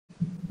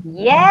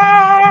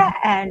Yeah,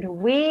 and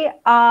we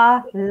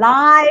are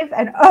live,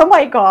 and oh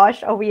my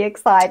gosh, are we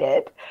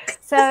excited.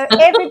 So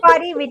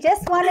everybody, we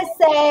just want to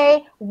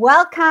say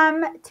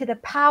welcome to the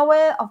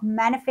power of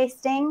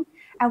manifesting,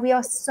 and we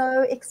are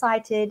so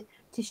excited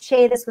to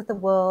share this with the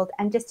world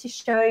and just to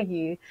show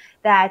you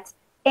that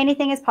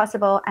anything is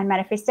possible and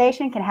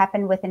manifestation can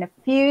happen within a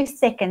few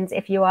seconds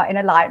if you are in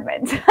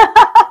alignment.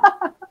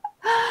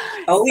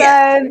 Oh,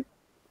 yeah. So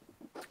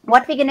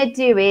what we're going to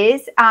do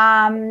is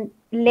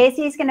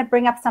Leslie is going to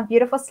bring up some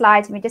beautiful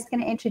slides, and we're just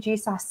going to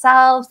introduce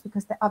ourselves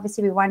because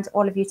obviously we want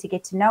all of you to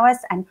get to know us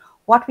and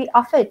what we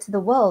offer to the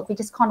world. We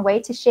just can't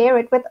wait to share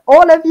it with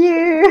all of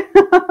you.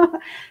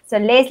 So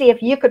Leslie,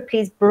 if you could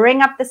please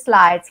bring up the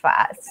slides for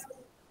us.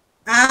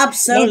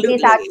 Absolutely.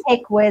 Leslie's our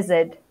tech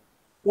wizard.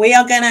 We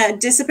are going to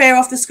disappear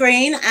off the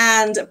screen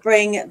and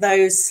bring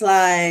those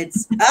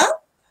slides up.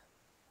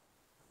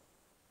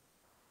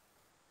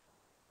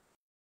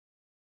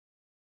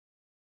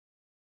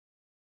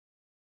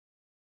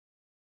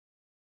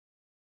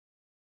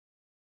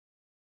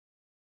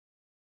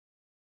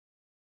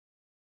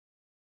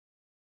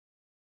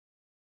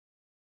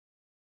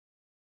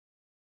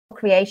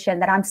 Creation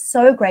that I'm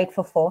so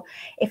grateful for.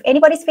 If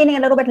anybody's feeling a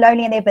little bit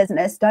lonely in their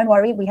business, don't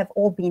worry, we have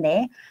all been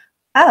there.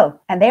 Oh,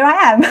 and there I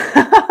am.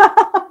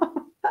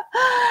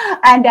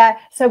 And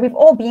so we've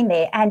all been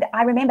there. And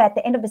I remember at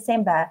the end of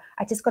December,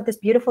 I just got this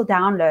beautiful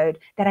download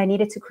that I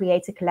needed to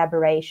create a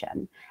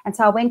collaboration. And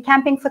so I went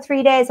camping for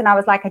 3 days and I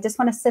was like, I just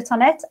want to sit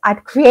on it.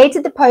 I'd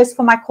created the post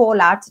for my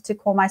call out to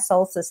call my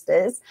soul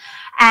sisters.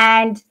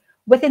 And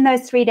within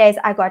those 3 days,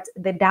 I got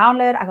the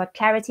download, I got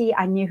clarity,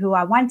 I knew who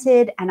I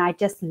wanted, and I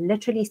just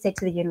literally said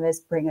to the universe,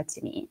 bring it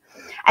to me.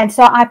 And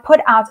so I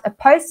put out a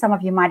post. Some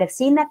of you might have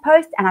seen that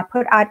post, and I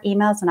put out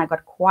emails, and I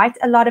got quite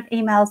a lot of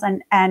emails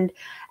and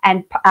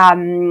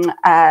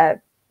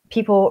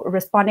people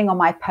responding on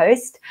my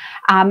post.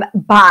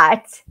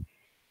 But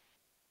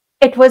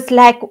it was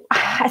like,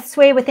 I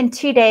swear within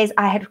 2 days,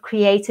 I had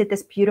created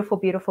this beautiful,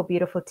 beautiful,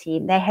 beautiful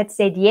team. They had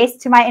said yes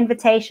to my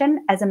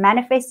invitation. As a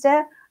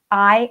manifester,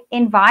 I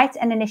invite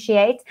and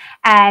initiate,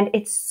 and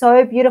it's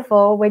so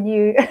beautiful when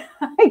you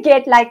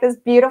get like this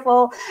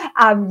beautiful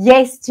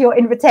yes to your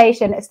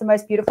invitation. It's the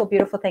most beautiful,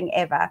 beautiful thing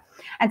ever.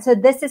 And so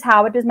this is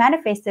how it was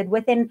manifested.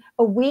 Within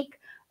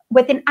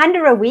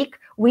under a week,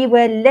 we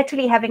were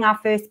literally having our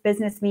first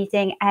business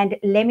meeting. And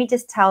let me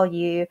just tell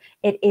you,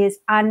 it is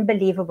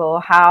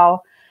unbelievable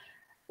how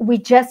we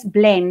just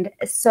blend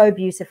so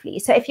beautifully.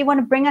 So if you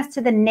want to bring us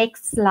to the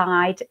next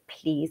slide,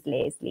 please,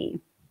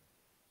 Leslie.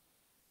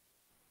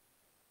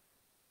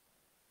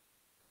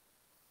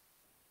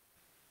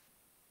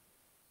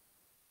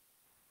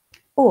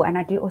 Oh, and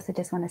I do also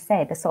just want to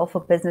say the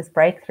Soulful Business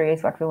Breakthrough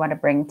is what we want to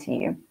bring to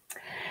you.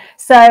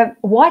 So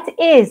what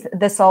is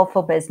the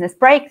Soulful Business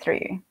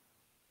Breakthrough?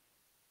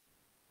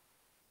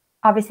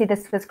 Obviously,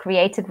 this was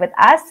created with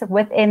us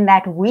within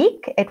that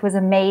week. It was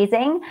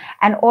amazing.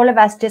 And all of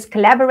us just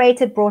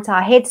collaborated, brought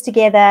our heads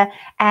together,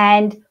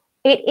 and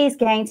it is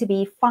going to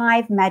be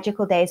 5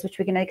 magical days, which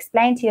we're going to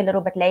explain to you a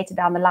little bit later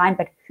down the line.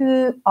 But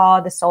who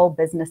are the Soul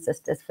Business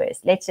Sisters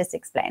first? Let's just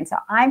explain. So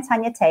I'm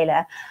Tanya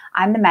Taylor.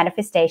 I'm the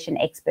manifestation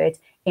expert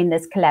in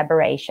this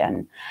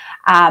collaboration.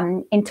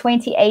 In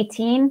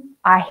 2018,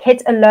 I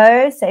hit a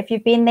low. So if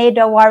you've been there,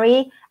 don't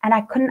worry. And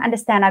I couldn't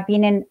understand. I've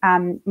been in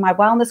my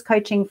wellness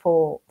coaching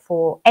for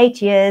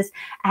 8 years,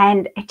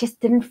 and it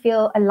just didn't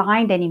feel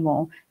aligned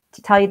anymore.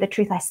 To tell you the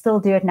truth, I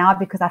still do it now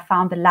because I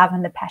found the love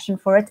and the passion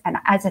for it. And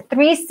as a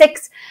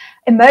 3/6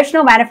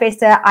 emotional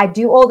manifester, I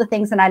do all the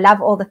things and I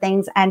love all the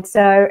things. And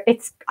so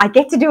I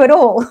get to do it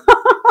all.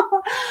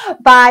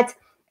 But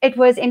it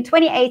was in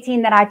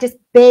 2018 that I just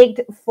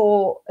begged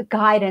for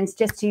guidance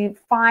just to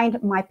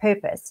find my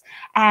purpose.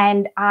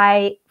 And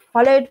I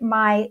followed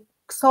my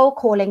soul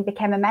calling,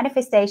 became a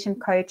manifestation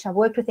coach. I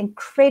worked with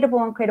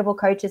incredible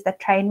coaches that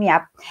trained me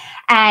up.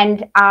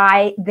 And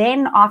I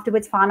then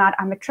afterwards found out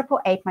I'm a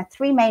 888. My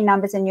 3 main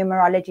numbers in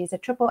numerology is a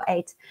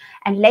 888.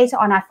 And later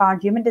on, I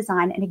found human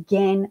design. And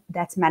again,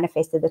 that's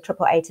manifested. The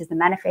 888 is the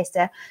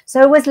manifester.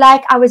 So it was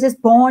like I was just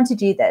born to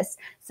do this.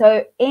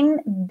 So in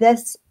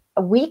this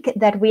week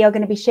that we are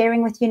going to be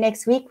sharing with you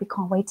next week, we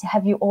can't wait to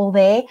have you all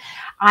there.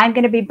 I'm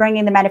going to be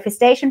bringing the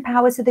manifestation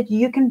power so that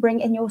you can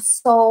bring in your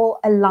soul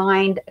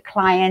aligned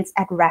clients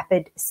at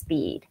rapid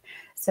speed.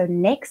 So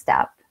next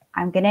up,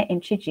 I'm going to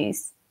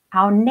introduce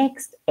our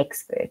next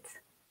expert.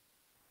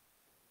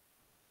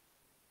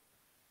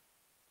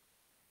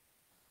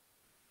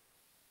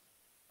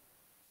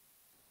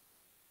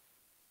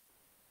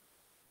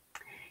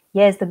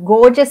 Here's the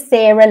gorgeous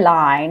Sarah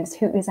Lines,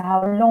 who is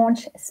our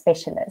launch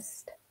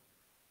specialist.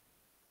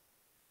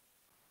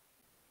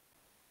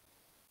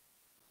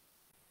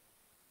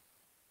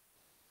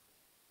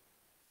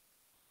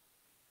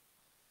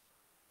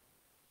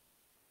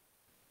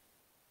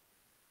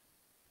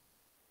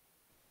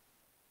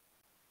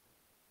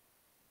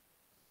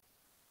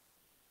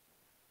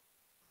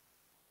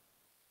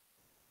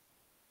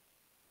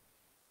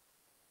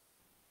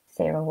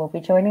 Sarah will be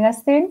joining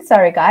us soon.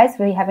 Sorry, guys,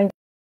 we're having...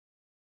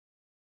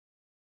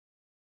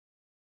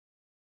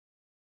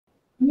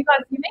 Can you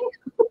guys hear me?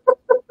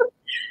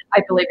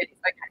 I believe it is.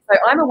 Okay. So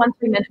I'm a 1-3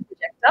 mentor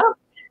projector,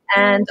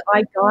 and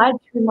I guide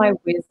through my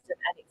wisdom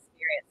and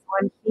experience. So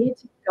I'm here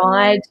to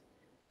guide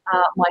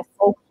my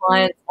soul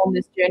clients on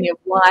this journey of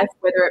life,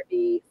 whether it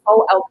be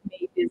soul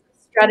alchemy,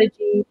 business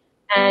strategy.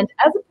 And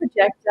as a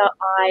projector,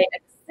 I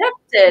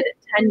accepted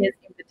Tanya's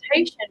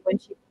invitation when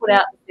she put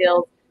out the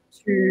field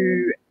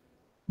to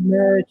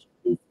merge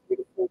this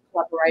beautiful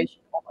collaboration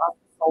of us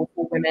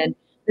soulful women.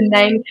 The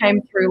name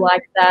came through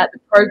like that. The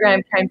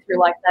program came through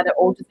like that. It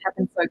all just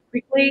happened so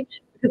quickly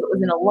because it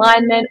was in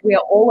alignment. We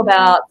are all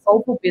about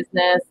soulful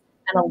business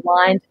and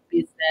aligned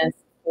business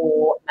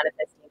for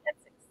manifesting and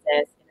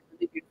success in a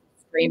really beautiful,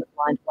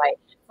 streamlined way.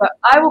 So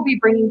I will be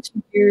bringing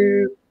to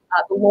you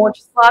the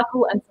launch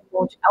cycle and some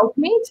launch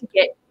alchemy to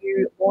get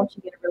you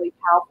launching in a really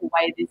powerful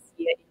way this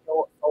year in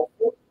your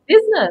soulful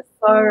business.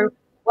 So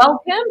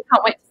welcome.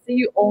 Can't wait to see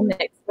you all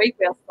next week.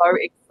 We are so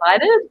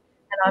excited.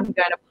 And I'm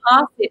going to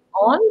pass it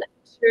on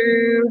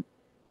to,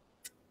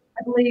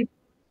 I believe,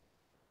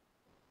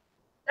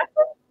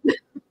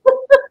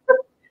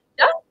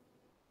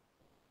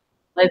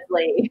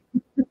 Leslie.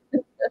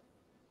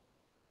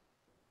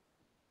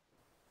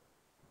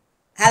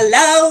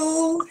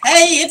 Hello.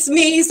 Hey, it's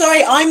me.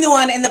 Sorry, I'm the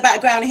one in the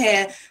background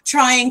here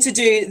trying to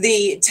do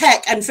the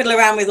tech and fiddle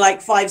around with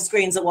like 5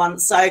 screens at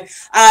once. So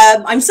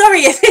I'm sorry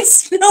if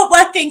it's not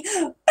working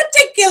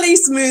particularly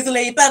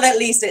smoothly, but at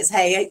least it's,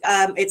 hey,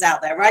 it's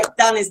out there, right?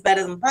 Done is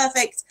better than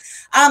perfect.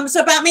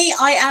 So about me,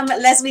 I am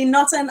Leslie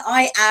Notton.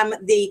 I am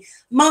the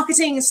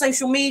marketing and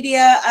social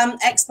media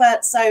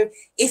expert. So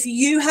if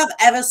you have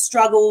ever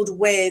struggled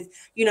with,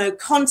 you know,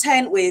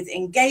 content, with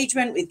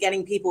engagement, with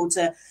getting people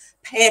to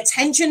pay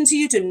attention to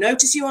you, to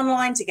notice you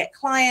online, to get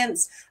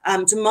clients,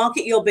 to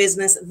market your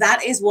business,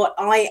 that is what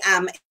I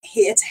am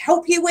here to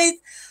help you with.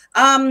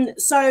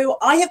 So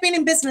I have been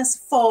in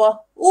business for,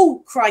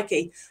 oh,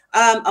 crikey,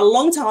 a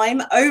long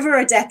time, over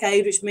a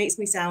decade, which makes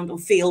me sound or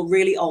feel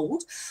really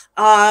old.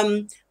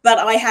 But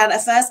I had a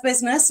first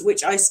business,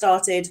 which I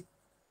started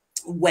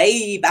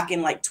way back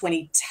in like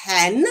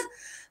 2010.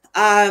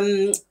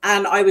 And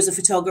I was a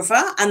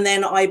photographer, and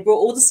then I brought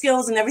all the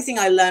skills and everything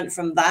I learned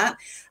from that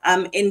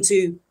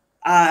into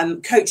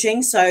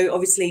coaching. So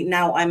obviously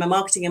now I'm a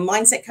marketing and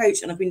mindset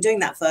coach, and I've been doing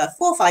that for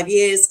 4 or 5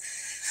 years.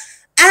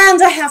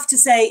 And I have to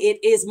say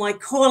it is my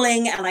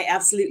calling, and I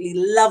absolutely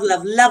love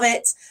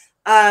it.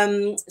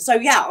 So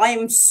yeah, I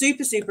am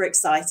super, super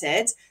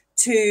excited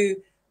to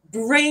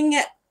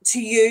bring to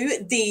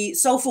you the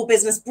Soulful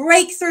Business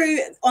Breakthrough.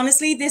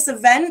 Honestly, this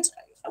event,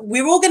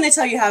 we're all going to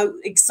tell you how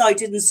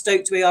excited and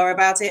stoked we are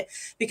about it,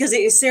 because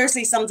it is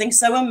seriously something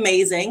so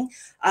amazing.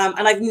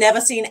 And I've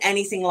never seen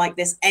anything like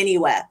this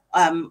anywhere,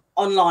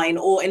 online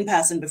or in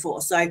person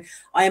before. So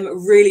I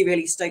am really,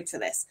 really stoked for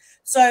this.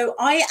 So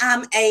I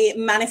am a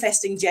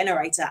manifesting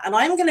generator, and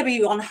I'm going to be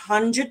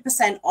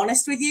 100%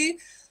 honest with you.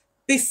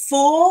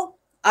 Before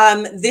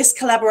this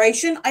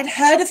collaboration, I'd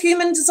heard of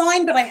human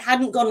design, but I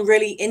hadn't gone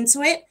really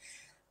into it.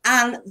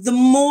 And the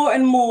more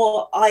and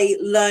more I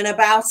learn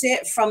about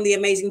it from the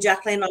amazing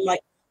Jacqueline, I'm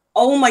like,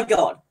 oh my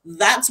God,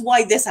 that's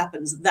why this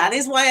happens. That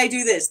is why I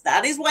do this.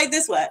 That is why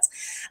this works.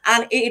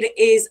 And it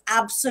is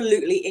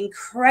absolutely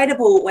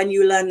incredible when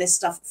you learn this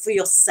stuff for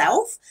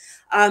yourself,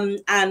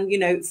 and, you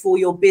know, for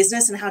your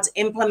business, and how to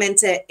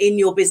implement it in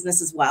your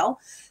business as well.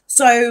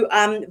 So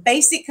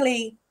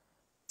basically,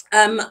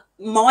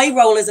 my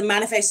role as a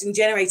manifesting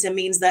generator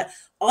means that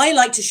I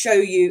like to show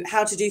you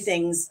how to do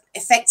things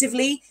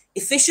effectively,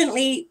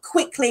 efficiently,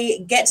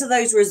 quickly, get to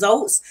those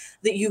results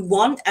that you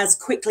want as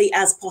quickly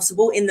as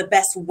possible in the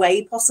best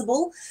way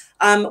possible,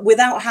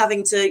 without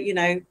having to, you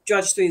know,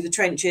 drudge through the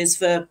trenches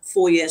for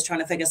 4 years trying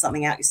to figure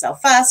something out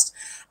yourself first.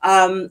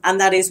 And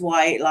that is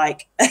why,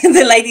 like,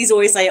 the ladies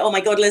always say, oh my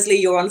God, Leslie,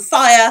 you're on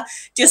fire,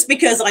 just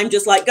because I'm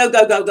just like, go,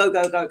 go, go, go,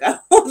 go, go, go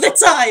all the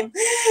time.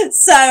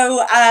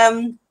 So,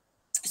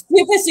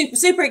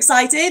 super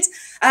excited.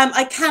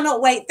 I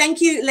cannot wait. Thank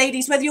you,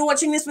 ladies, whether you're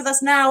watching this with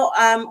us now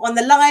on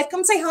the live,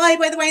 come say hi,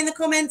 by the way, in the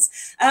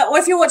comments, or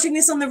if you're watching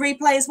this on the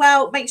replay as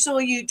well, make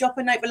sure you drop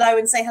a note below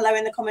and say hello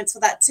in the comments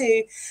for that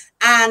too.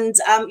 And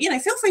you know,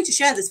 feel free to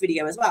share this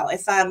video as well.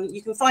 If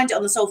you can find it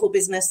on the Soulful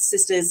Business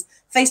Sisters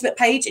Facebook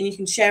page, and you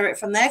can share it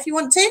from there if you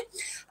want to.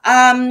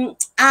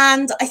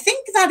 And I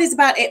think that is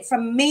about it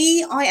from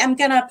me. I am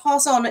going to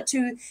pass on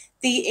to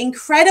the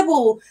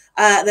incredible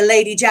the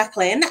lady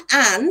Jacqueline,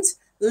 and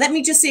let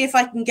me just see if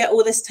I can get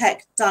all this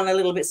tech done a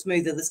little bit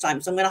smoother this time.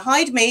 So I'm going to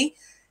hide me.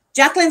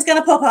 Jacqueline's going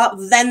to pop up,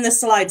 then the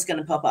slide's going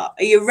to pop up.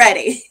 Are you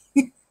ready?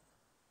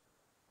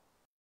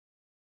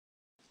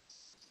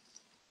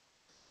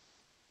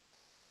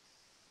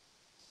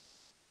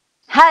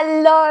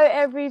 Hello,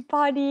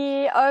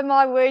 everybody. Oh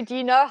my word,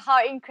 you know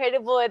how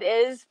incredible it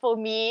is for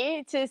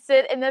me to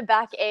sit in the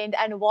back end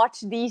and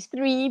watch these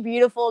 3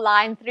 beautiful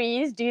line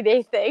 3s do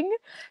their thing.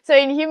 So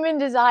in human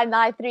design,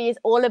 line 3 is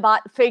all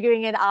about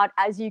figuring it out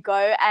as you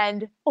go.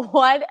 And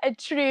what a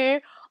true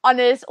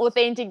honest,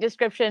 authentic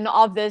description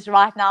of this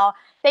right now.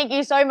 Thank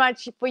you so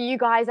much for you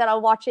guys that are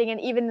watching,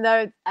 and even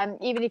though,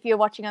 even if you're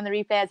watching on the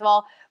replay as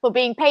well, for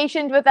being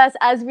patient with us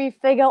as we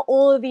figure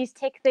all of these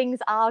tech things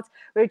out.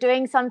 We're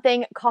doing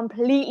something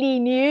completely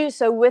new.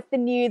 So with the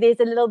new, there's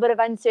a little bit of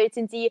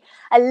uncertainty,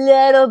 a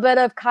little bit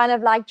of kind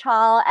of like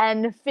trial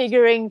and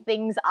figuring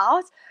things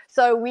out.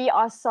 So we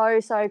are so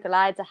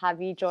glad to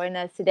have you join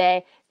us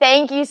today.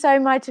 Thank you so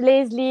much,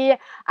 Leslie.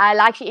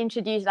 Like she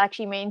introduced, like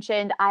she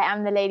mentioned, I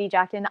am the Lady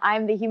Jacqueline.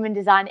 I'm the human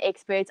design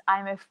expert.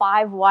 I'm a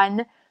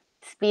 5/1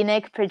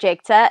 splenic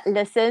projector.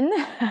 Listen,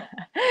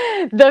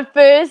 the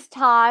first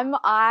time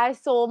I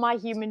saw my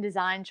human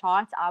design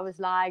chart, I was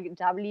like,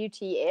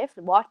 WTF,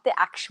 what the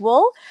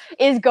actual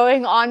is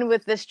going on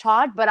with this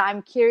chart? But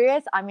I'm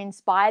curious, I'm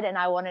inspired, and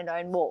I want to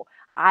know more.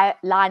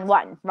 Line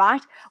 1,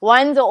 right?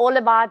 Ones are all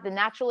about the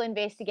natural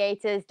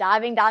investigators,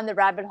 diving down the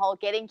rabbit hole,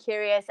 getting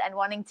curious and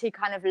wanting to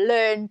kind of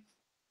learn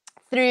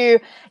through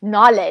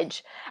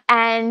knowledge,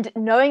 and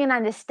knowing and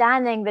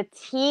understanding the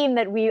team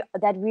that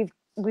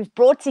we've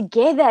brought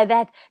together,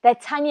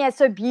 that Tanya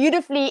so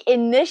beautifully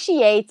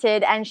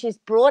initiated, and she's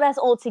brought us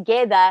all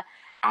together,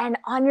 and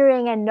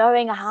honoring and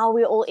knowing how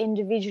we all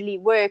individually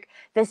work.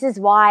 This is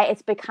why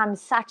it's become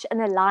such an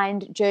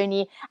aligned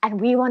journey, and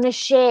we want to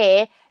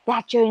share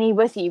that journey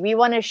with you. We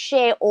want to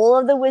share all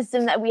of the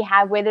wisdom that we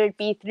have, whether it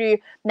be through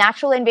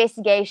natural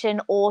investigation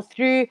or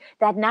through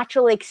that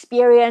natural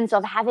experience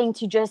of having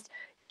to just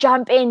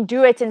jump in,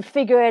 do it, and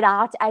figure it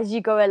out as you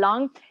go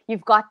along.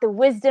 You've got the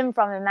wisdom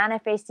from a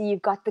manifestor.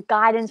 You've got the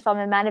guidance from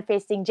a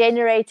manifesting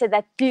generator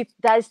that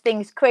does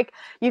things quick.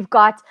 You've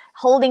got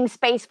holding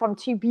space from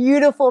 2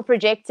 beautiful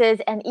projectors.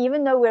 And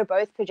even though we're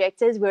both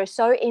projectors, we're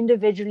so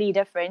individually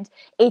different.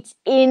 It's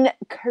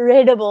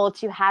incredible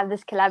to have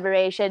this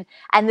collaboration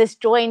and this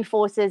join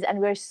forces. And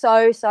we're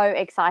so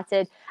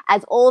excited,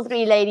 as all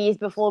 3 ladies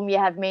before me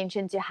have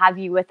mentioned, to have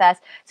you with us.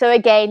 So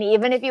again,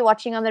 even if you're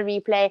watching on the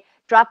replay,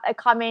 drop a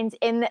comment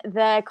in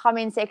the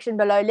comment section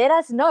below. Let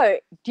us know.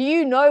 Do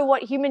you know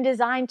what human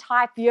design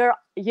type you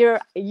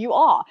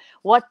are?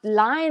 What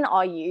line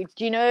are you?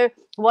 Do you know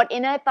what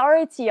inner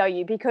authority are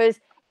you? Because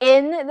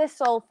in the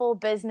Soulful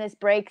Business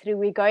Breakthrough,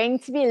 we're going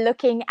to be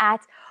looking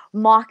at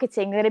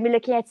marketing. We're going to be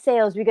looking at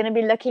sales. We're going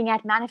to be looking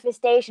at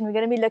manifestation. We're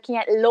going to be looking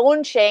at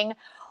launching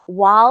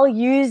while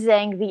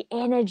using the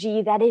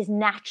energy that is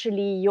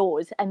naturally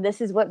yours. And this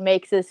is what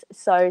makes this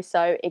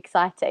so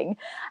exciting.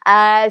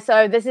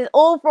 So this is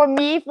all from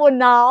me for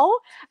now.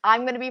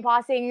 I'm going to be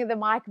passing the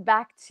mic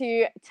back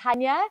to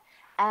Tanya,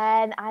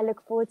 and I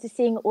look forward to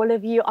seeing all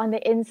of you on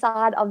the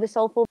inside of the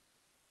Soulful.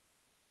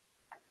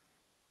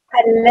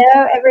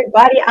 Hello,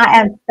 everybody.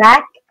 I am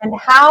back, and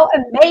how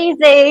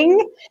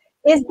amazing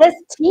is this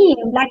team?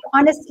 Like,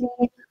 honestly,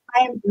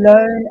 I am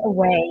blown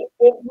away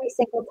every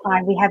single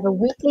time. We have a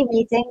weekly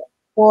meeting.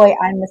 Boy,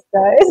 I miss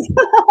those.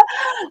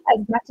 As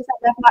much as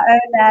I love my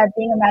own,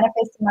 being a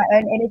manifest in my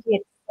own energy,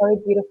 it's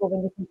so beautiful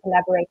when you can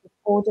collaborate with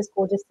gorgeous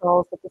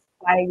souls that just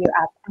fire you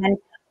up. And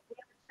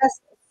we're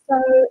just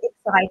so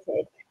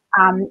excited.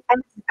 As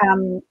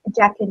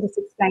Jacqueline just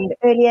explained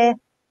earlier,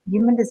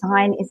 human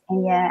design is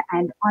in here,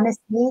 and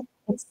honestly,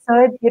 it's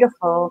so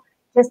beautiful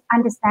just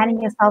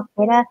understanding yourself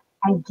better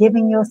and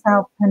giving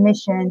yourself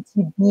permission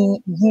to be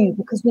you,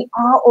 because we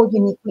are all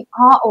unique, we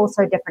are all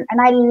so different.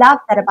 And I love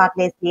that about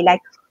Leslie. Like,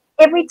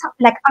 every time,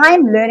 like,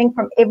 I'm learning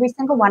from every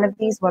single one of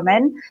these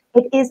women.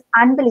 It is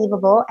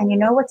unbelievable. And you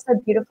know what's so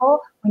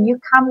beautiful? When you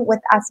come with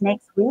us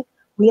next week,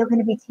 we are going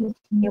to be teaching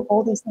you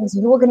all these things.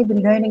 You are going to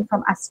be learning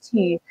from us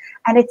too.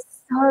 And it's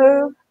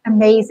so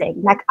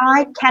amazing. Like,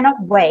 I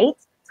cannot wait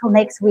till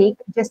next week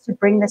just to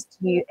bring this to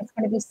you. It's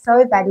going to be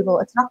so valuable.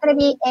 It's not going to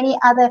be any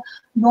other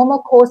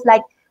normal course.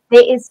 Like,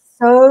 there is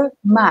so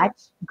much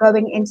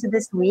going into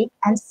this week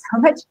and so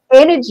much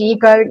energy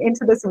going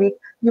into this week.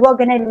 You are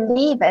going to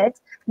leave it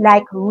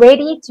like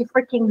ready to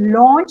freaking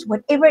launch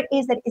whatever it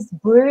is that is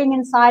brewing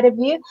inside of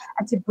you,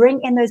 and to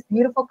bring in those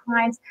beautiful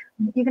clients.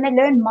 You're going to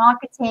learn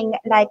marketing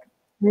like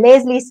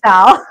Leslie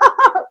style,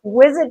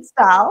 wizard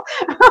style.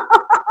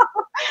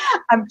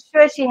 I'm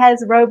sure she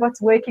has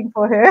robots working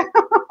for her.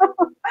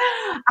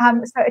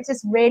 So it's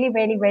just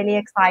really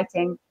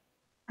exciting.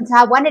 And so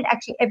I wanted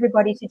actually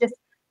everybody to just,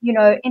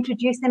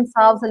 introduce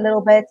themselves a little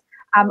bit,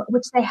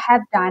 which they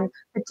have done,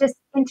 but just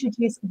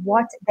introduce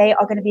what they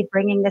are going to be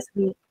bringing this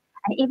week.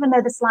 And even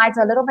though the slides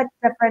are a little bit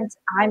different,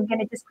 I'm going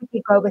to just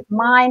quickly go with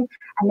mine,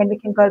 and then we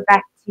can go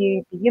back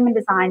to the human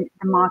design,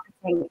 the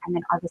marketing, and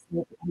then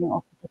obviously ending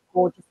off with the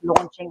gorgeous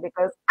launching,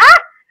 because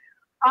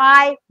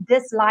I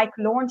dislike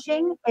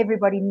launching.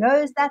 Everybody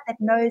knows that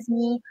knows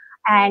me.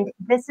 And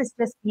this has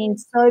just been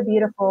so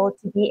beautiful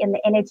to be in the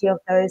energy of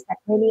those that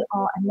really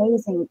are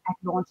amazing at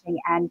launching,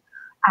 and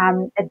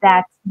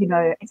that,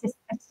 it's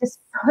just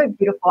so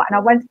beautiful. And I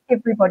want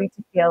everybody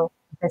to feel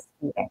this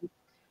feeling.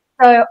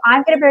 So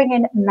I'm going to bring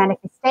in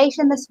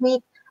manifestation this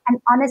week. And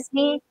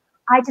honestly,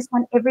 I just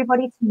want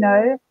everybody to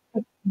know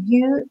that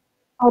you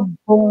are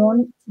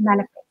born to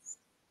manifest.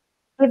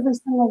 Every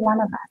single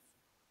one of us.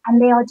 And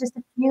there are just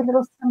a few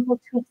little simple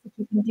tweaks that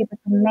you can do. But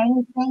the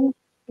main thing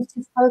is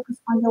to focus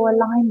on your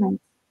alignment.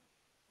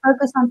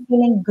 Focus on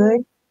feeling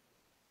good.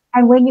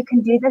 And when you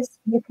can do this,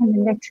 you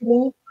can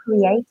literally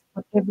create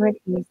whatever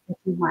it is that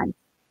you want.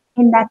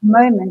 In that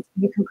moment,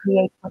 you can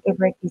create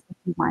whatever it is that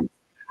you want.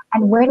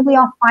 And when we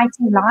are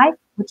fighting life,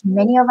 which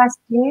many of us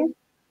do,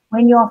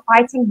 when you are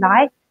fighting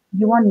life,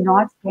 you are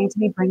not going to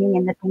be bringing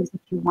in the things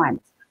that you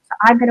want. So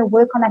I'm going to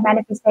work on that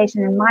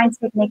manifestation and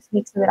mindset next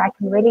week so that I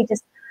can really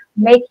just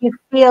make you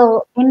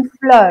feel in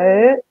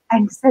flow,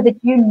 and so that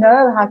you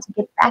know how to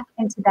get back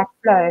into that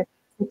flow,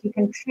 so that you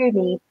can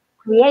truly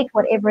create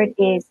whatever it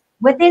is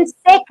within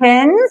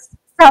seconds,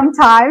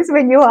 sometimes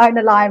when you are in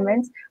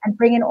alignment, and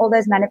bring in all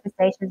those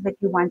manifestations that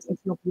you want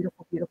into your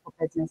beautiful, beautiful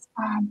business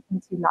and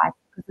into life,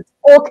 because it's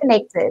all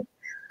connected.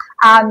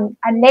 And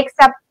next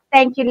up,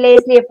 thank you,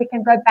 Leslie. If we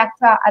can go back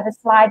to our other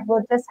slide,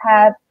 we'll just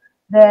have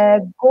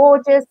the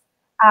gorgeous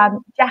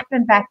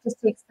Jacqueline back just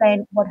to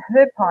explain what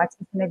her part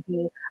is going to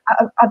be.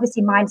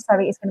 Obviously, mine,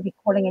 sorry, is going to be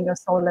calling in your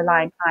soul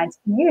aligned clients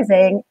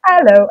using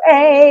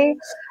LOA.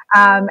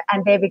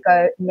 And there we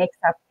go. Next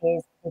up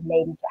is the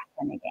Lady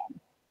Jacqueline again.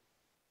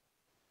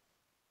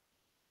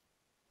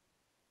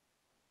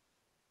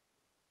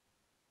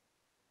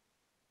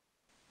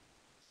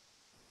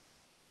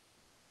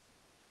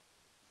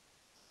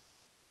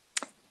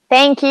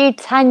 Thank you,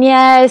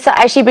 Tanya. So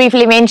as she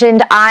briefly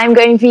mentioned, I'm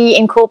going to be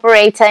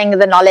incorporating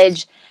the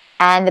knowledge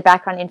and the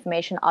background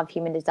information of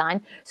human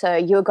design. So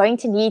you're going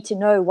to need to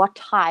know what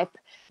type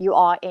you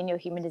are in your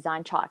human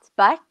design charts.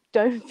 But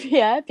don't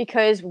fear,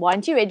 because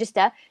once you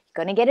register,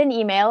 you're going to get an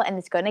email, and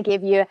it's going to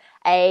give you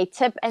a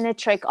tip and a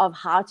trick of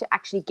how to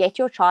actually get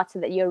your chart so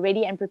that you're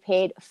ready and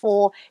prepared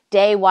for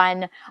day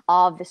one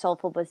of the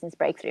Soulful Business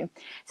Breakthrough.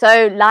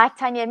 So like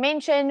Tanya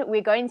mentioned,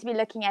 we're going to be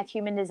looking at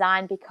human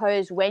design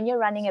because when you're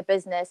running a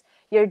business,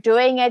 you're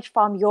doing it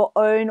from your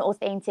own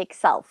authentic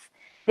self.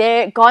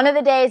 Gone are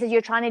the days that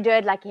you're trying to do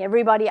it like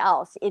everybody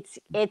else. It's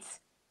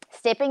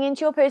stepping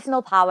into your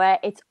personal power.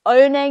 It's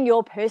owning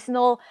your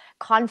personal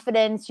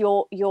confidence,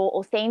 your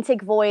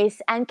authentic voice,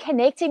 and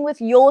connecting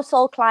with your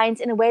soul clients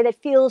in a way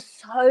that feels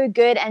so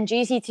good and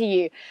juicy to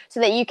you, so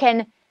that you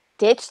can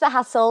ditch the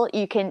hustle,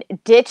 you can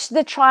ditch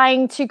the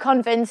trying to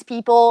convince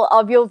people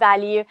of your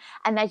value,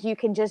 and that you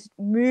can just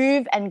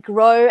move and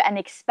grow and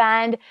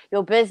expand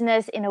your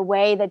business in a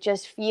way that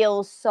just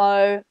feels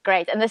so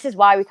great. And this is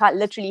why we can't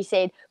literally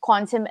say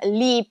quantum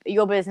leap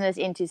your business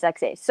into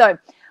success. So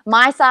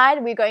my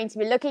side, we're going to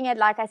be looking at,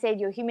 like I said,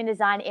 your human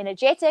design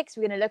energetics.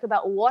 We're going to look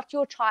about what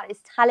your chart is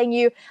telling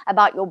you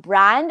about your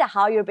brand,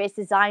 how you're best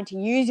designed to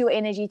use your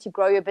energy to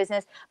grow your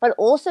business, but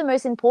also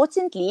most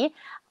importantly,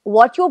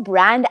 what your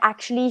brand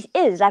actually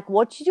is. Like,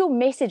 what's your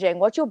messaging,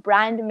 what's your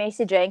brand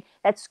messaging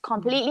that's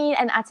completely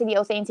and utterly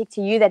authentic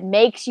to you, that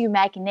makes you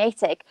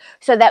magnetic,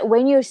 so that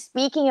when you're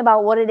speaking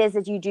about what it is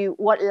that you do,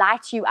 what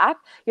lights you up,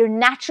 you're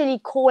naturally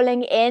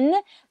calling in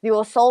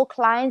your soul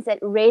clients that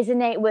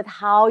resonate with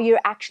how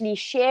you're actually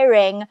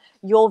sharing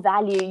your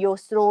value, your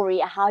story,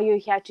 how you're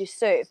here to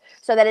serve,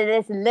 so that it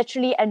is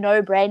literally a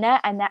no-brainer,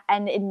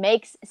 and it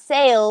makes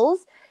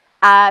sales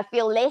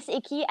feel less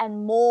icky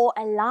and more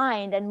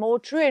aligned and more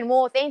true and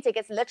more authentic.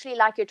 It's literally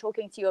like you're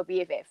talking to your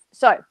BFF.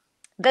 So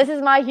this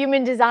is my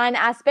human design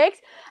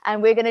aspect,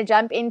 and we're going to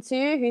jump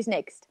into who's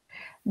next.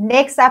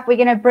 Next up, we're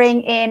going to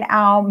bring in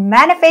our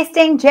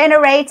manifesting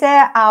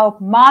generator, our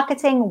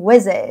marketing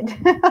wizard.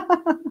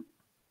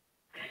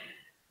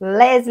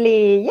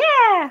 Leslie,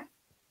 yeah.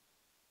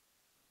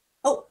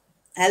 Oh,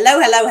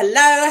 hello.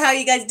 How are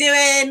you guys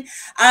doing?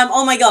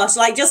 Oh my gosh,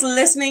 like just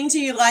listening to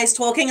you guys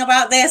talking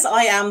about this,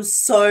 I am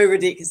so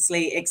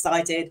ridiculously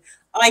excited.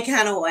 I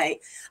cannot wait.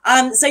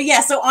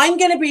 So I'm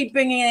going to be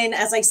bringing in,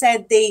 as I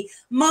said, the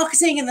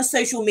marketing and the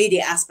social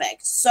media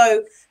aspect.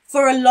 So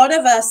for a lot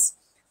of us,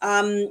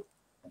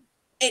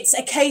 it's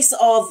a case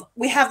of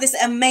we have this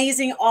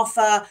amazing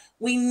offer.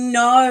 We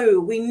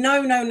know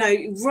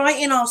right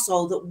in our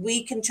soul that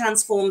we can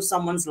transform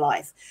someone's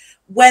life,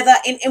 whether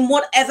in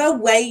whatever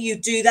way you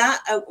do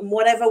that, in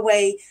whatever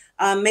way,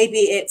 maybe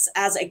it's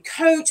as a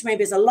coach,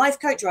 maybe as a life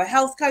coach or a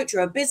health coach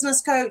or a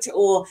business coach,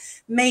 or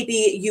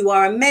maybe you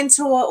are a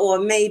mentor, or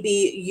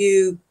maybe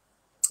you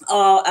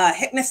are a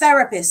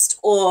hypnotherapist,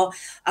 or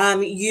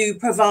you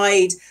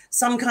provide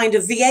some kind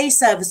of VA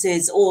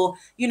services, or,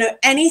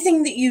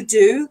 anything that you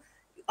do.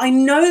 I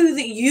know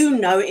that you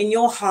know in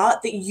your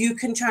heart that you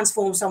can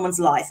transform someone's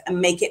life and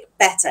make it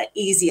better,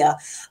 easier,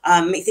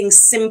 make things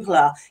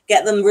simpler,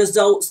 get them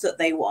results that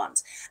they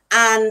want.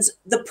 And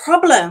the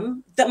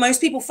problem that most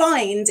people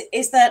find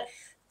is that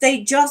they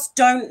just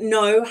don't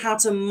know how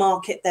to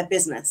market their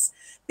business,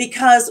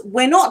 because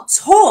we're not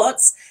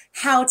taught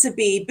how to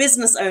be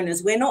business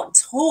owners. We're not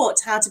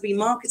taught how to be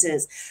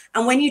marketers.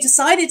 And when you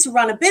decided to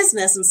run a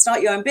business and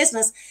start your own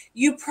business,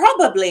 you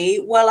probably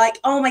were like,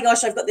 oh my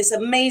gosh, I've got this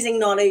amazing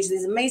knowledge,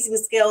 these amazing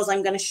skills.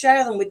 I'm going to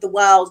share them with the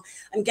world.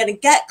 I'm going to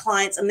get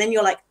clients. And then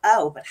you're like,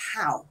 oh, but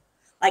how?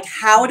 Like,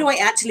 how do I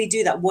actually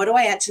do that? What do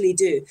I actually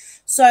do?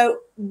 So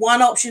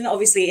one option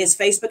obviously is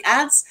Facebook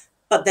ads,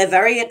 but they're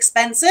very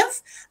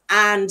expensive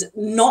and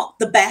not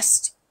the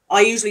best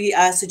I usually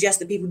suggest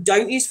that people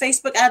don't use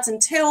Facebook ads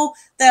until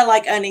they're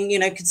like earning, you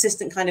know,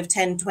 consistent kind of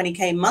 10,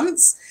 20K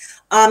months.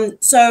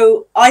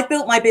 So I've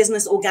built my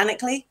business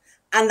organically,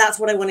 and that's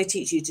what I want to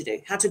teach you to do: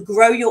 how to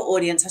grow your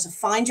audience, how to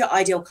find your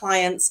ideal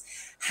clients,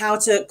 how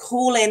to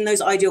call in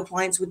those ideal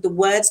clients with the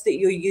words that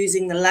you're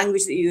using, the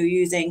language that you're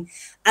using,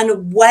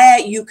 and where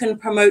you can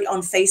promote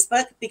on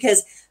Facebook.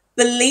 Because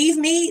believe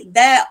me,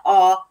 there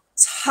are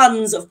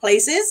tons of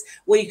places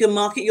where you can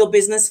market your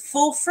business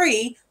for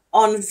free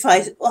on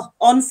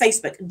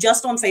Facebook,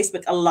 just on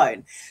Facebook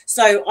alone.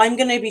 So I'm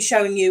going to be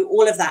showing you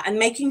all of that and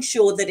making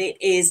sure that it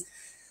is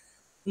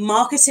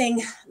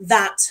marketing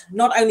that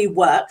not only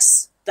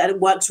works, that it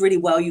works really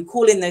well, you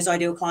call in those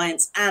ideal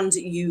clients and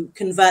you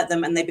convert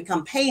them and they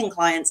become paying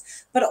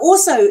clients, but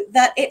also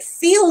that it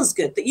feels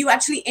good, that you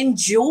actually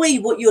enjoy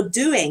what you're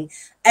doing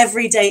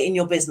every day in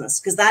your business,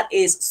 because that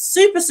is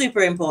super, super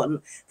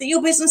important, that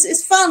your business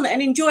is fun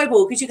and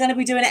enjoyable because you're going to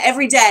be doing it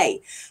every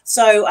day.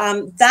 So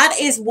that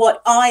is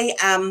what I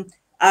am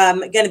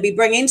going to be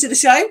bringing to the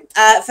show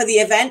for the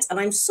event, and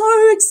I'm so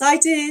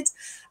excited.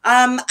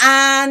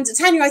 And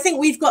Tanya, I think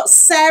we've got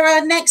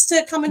Sarah next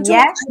to come and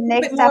talk a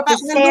little bit more about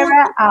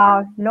Sarah,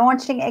 our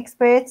launching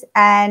expert.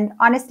 And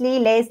honestly,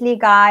 Leslie,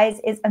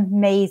 guys, is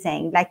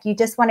amazing. Like, you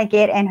just want to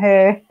get in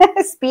her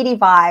speedy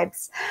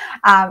vibes.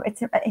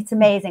 It's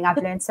amazing. I've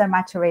learned so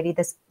much already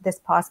this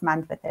past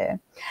month with her.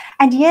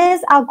 And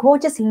here's our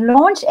gorgeous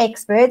launch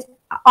expert.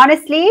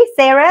 Honestly,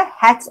 Sarah,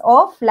 hats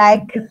off.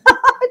 Like,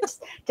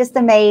 just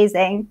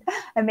amazing.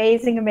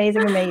 Amazing,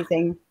 amazing,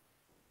 amazing.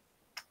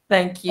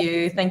 Thank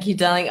you,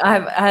 darling.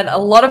 I've had a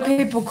lot of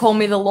people call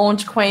me the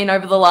launch queen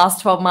over the last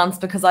 12 months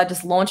because I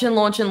just launch and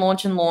launch and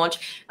launch and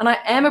launch. And I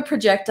am a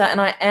projector and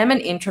I am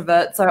an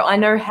introvert, so I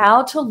know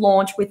how to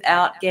launch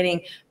without getting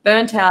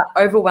burnt out,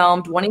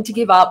 overwhelmed, wanting to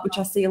give up, which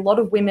I see a lot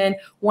of women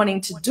wanting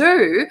to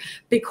do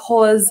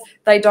because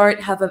they don't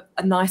have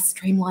a nice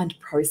streamlined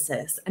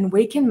process. And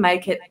we can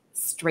make it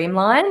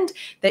streamlined.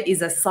 There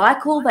is a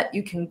cycle that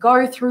you can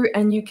go through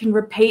and you can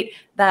repeat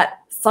that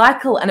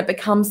cycle and it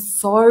becomes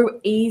so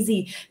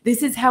easy.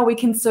 This is how we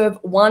can serve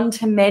one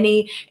to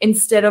many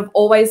instead of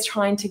always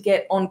trying to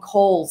get on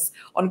calls.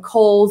 On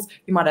calls,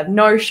 you might have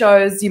no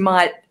shows, you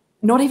might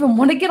not even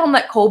want to get on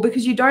that call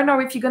because you don't know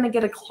if you're going to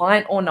get a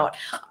client or not.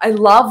 I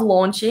love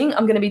launching.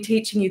 I'm going to be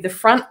teaching you the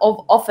front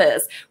of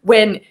office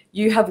when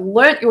you have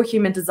learnt your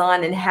human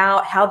design and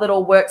how that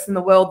all works in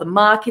the world, the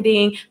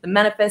marketing, the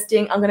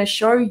manifesting. I'm going to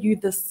show you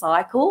the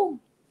cycle.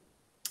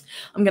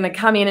 I'm going to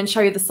come in and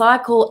show you the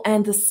cycle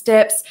and the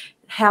steps,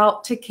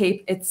 how to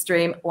keep it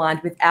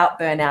streamlined without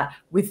burnout,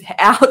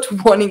 without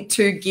wanting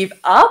to give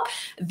up.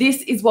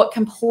 This is what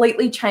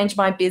completely changed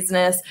my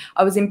business.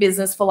 I was in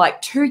business for like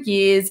 2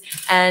 years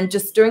and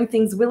just doing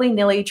things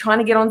willy-nilly, trying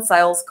to get on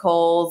sales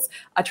calls.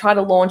 I tried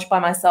to launch by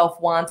myself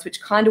once,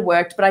 which kind of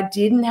worked, but I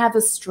didn't have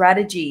a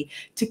strategy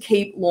to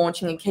keep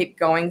launching and keep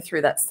going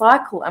through that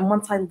cycle. And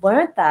once I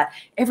learned that,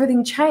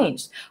 everything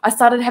changed. I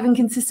started having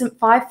consistent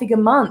 5-figure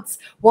months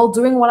while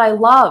doing what I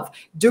love,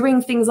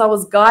 doing things I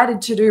was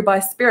guided to do by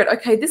spirit.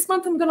 Okay, this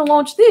month I'm going to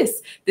launch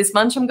this. This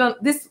month I'm going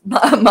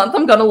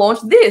to launch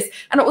this.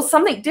 And it was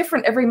something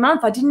different every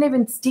month. I didn't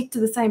even stick to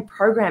the same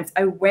programs.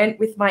 I went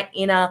with my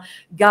inner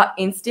gut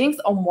instincts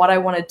on what I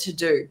wanted to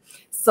do.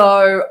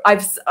 So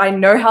I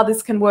know how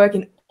this can work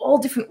in all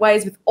different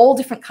ways with all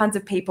different kinds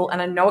of people, and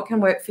I know it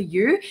can work for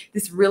you.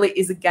 This really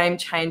is a game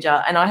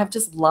changer, and I have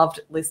just loved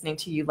listening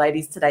to you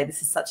ladies today.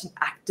 This is such an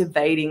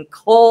activating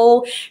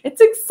call. It's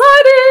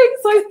exciting,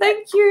 so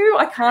thank you.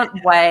 I can't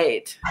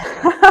wait.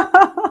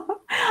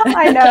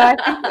 I know. I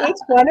think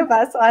each one of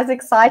us are as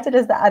excited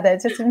as the other.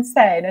 It's just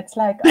insane. It's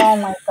like, oh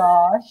my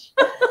gosh.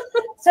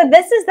 So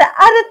this is the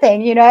other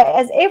thing, you know,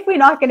 as if we're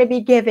not going to be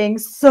giving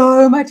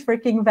so much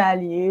freaking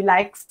value,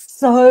 like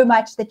so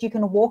much that you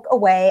can walk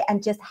away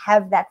and just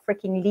have that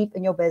freaking leap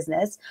in your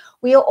business.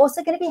 We are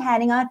also going to be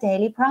handing out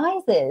daily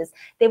prizes.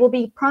 There will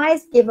be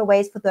prize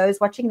giveaways for those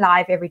watching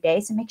live every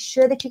day. So make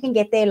sure that you can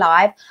get there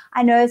live.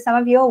 I know some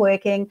of you are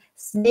working.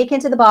 Sneak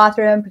into the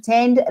bathroom,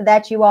 pretend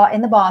that you are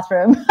in the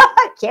bathroom,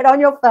 get on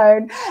your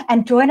phone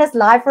and join us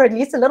live for at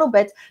least a little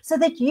bit so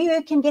that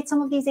you can get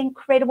some of these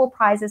incredible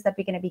prizes that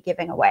we're going to be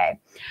giving away.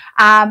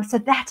 So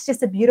that's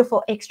just a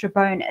beautiful extra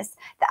bonus.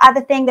 The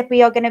other thing that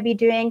we are going to be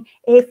doing,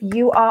 if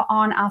you are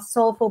on our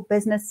Soulful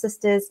Business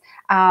Sisters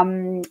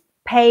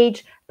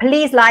page,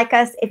 please like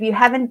us. If you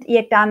haven't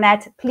yet done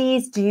that,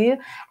 please do.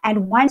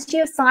 And once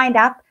you've signed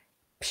up,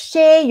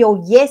 share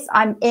your yes,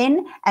 I'm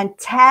in, and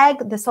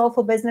tag the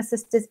Soulful Business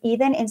Sisters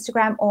either on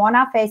Instagram or on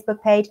our Facebook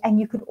page, and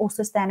you could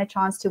also stand a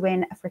chance to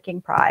win a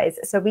freaking prize.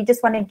 So we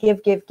just want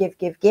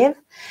to give.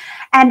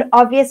 And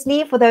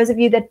obviously, for those of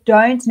you that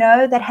don't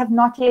know, that have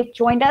not yet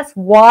joined us,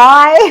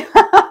 why?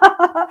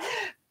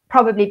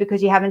 Probably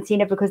because you haven't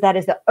seen it, because that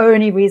is the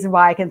only reason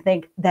why I can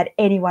think that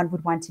anyone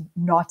would want to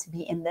not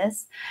be in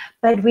this.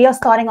 But we are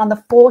starting on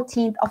the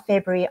 14th of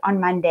February on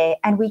Monday,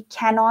 and we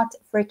cannot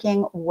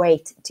freaking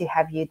wait to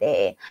have you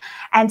there.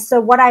 And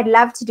so what I'd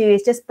love to do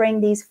is just bring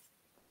these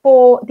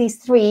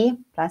three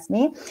plus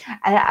me,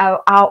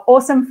 our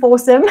awesome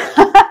foursome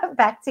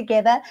back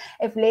together.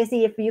 If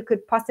Leslie, if you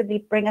could possibly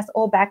bring us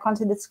all back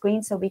onto the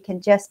screen so we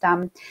can just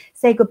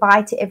say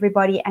goodbye to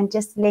everybody and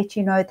just let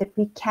you know that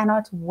we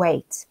cannot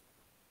wait.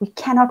 We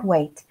cannot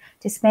wait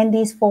to spend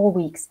these 4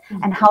 weeks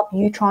and help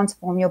you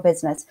transform your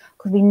business,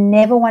 because we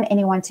never want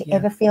anyone to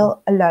ever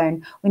feel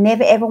alone. We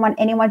never ever want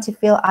anyone to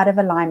feel out of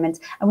alignment,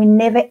 and we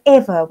never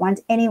ever want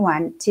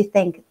anyone to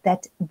think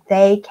that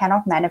they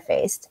cannot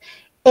manifest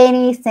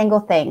any single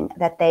thing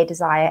that they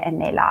desire in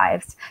their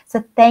lives.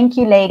 So thank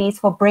you, ladies,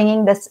 for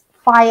bringing this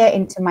fire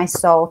into my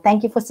soul.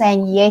 Thank you for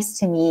saying yes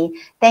to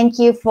me. Thank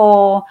you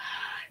for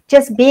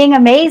just being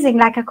amazing.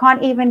 Like, I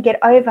can't even get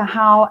over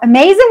how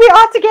amazing we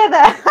are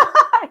together.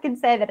 I can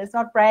say that, it's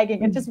not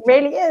bragging. It just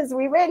really is.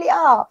 We really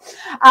are.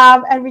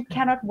 And we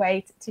cannot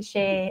wait to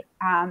share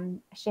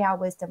our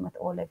wisdom with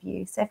all of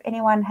you. So if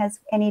anyone has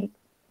any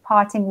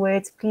parting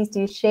words, please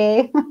do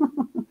share.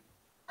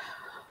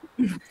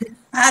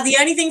 The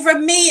only thing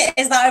from me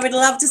is that I would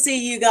love to see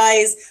you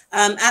guys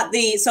at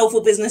the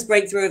Soulful Business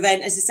Breakthrough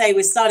event. As I say,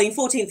 we're starting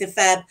 14th of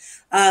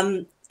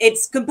Feb.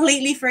 It's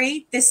completely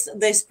free.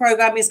 This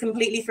program is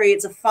completely free.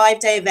 It's a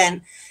 5-day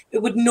event.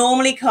 It would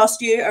normally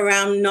cost you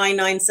around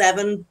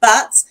 $997,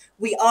 but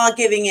we are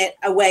giving it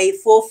away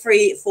for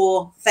free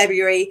for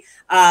February.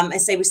 I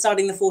say we're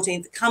starting the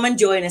 14th. Come and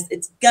join us.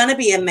 It's gonna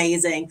be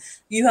amazing.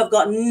 You have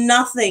got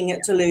nothing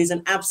to lose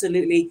and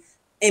absolutely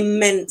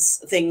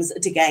immense things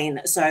to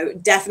gain. So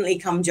definitely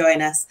come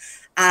join us.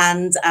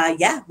 And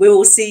yeah, we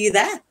will see you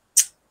there.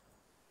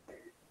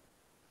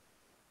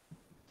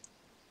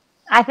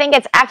 I think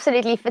it's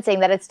absolutely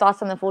fitting that it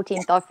starts on the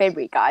 14th of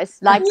February, guys.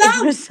 Like,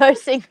 it was so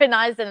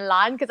synchronized and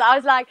aligned, because I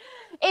was like,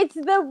 it's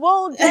the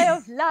World Day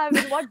of Love,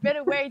 and what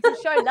better way to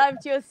show love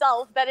to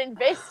yourself than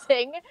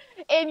investing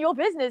in your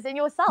business, in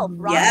yourself,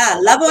 right?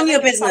 Yeah, love on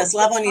your business,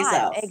 love on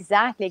yourself.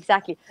 Exactly,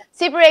 exactly.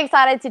 Super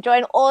excited to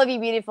join all of you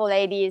beautiful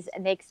ladies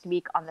next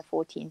week on the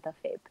 14th of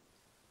Feb.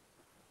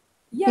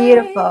 Yay.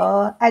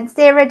 Beautiful. And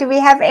Sarah, do we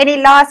have any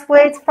last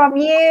words from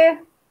you?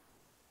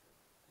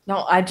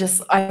 No, I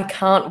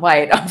can't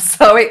wait. I'm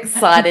so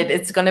excited.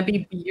 It's going to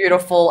be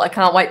beautiful. I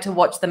can't wait to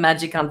watch the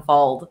magic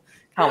unfold.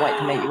 Can't wait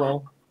to meet you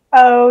all.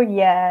 Oh,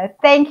 yeah.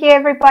 Thank you,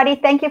 everybody.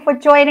 Thank you for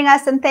joining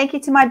us. And thank you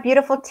to my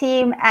beautiful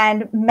team.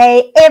 And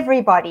may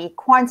everybody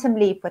quantum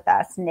leap with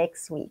us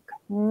next week.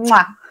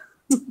 Mwah.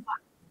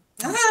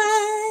 Bye.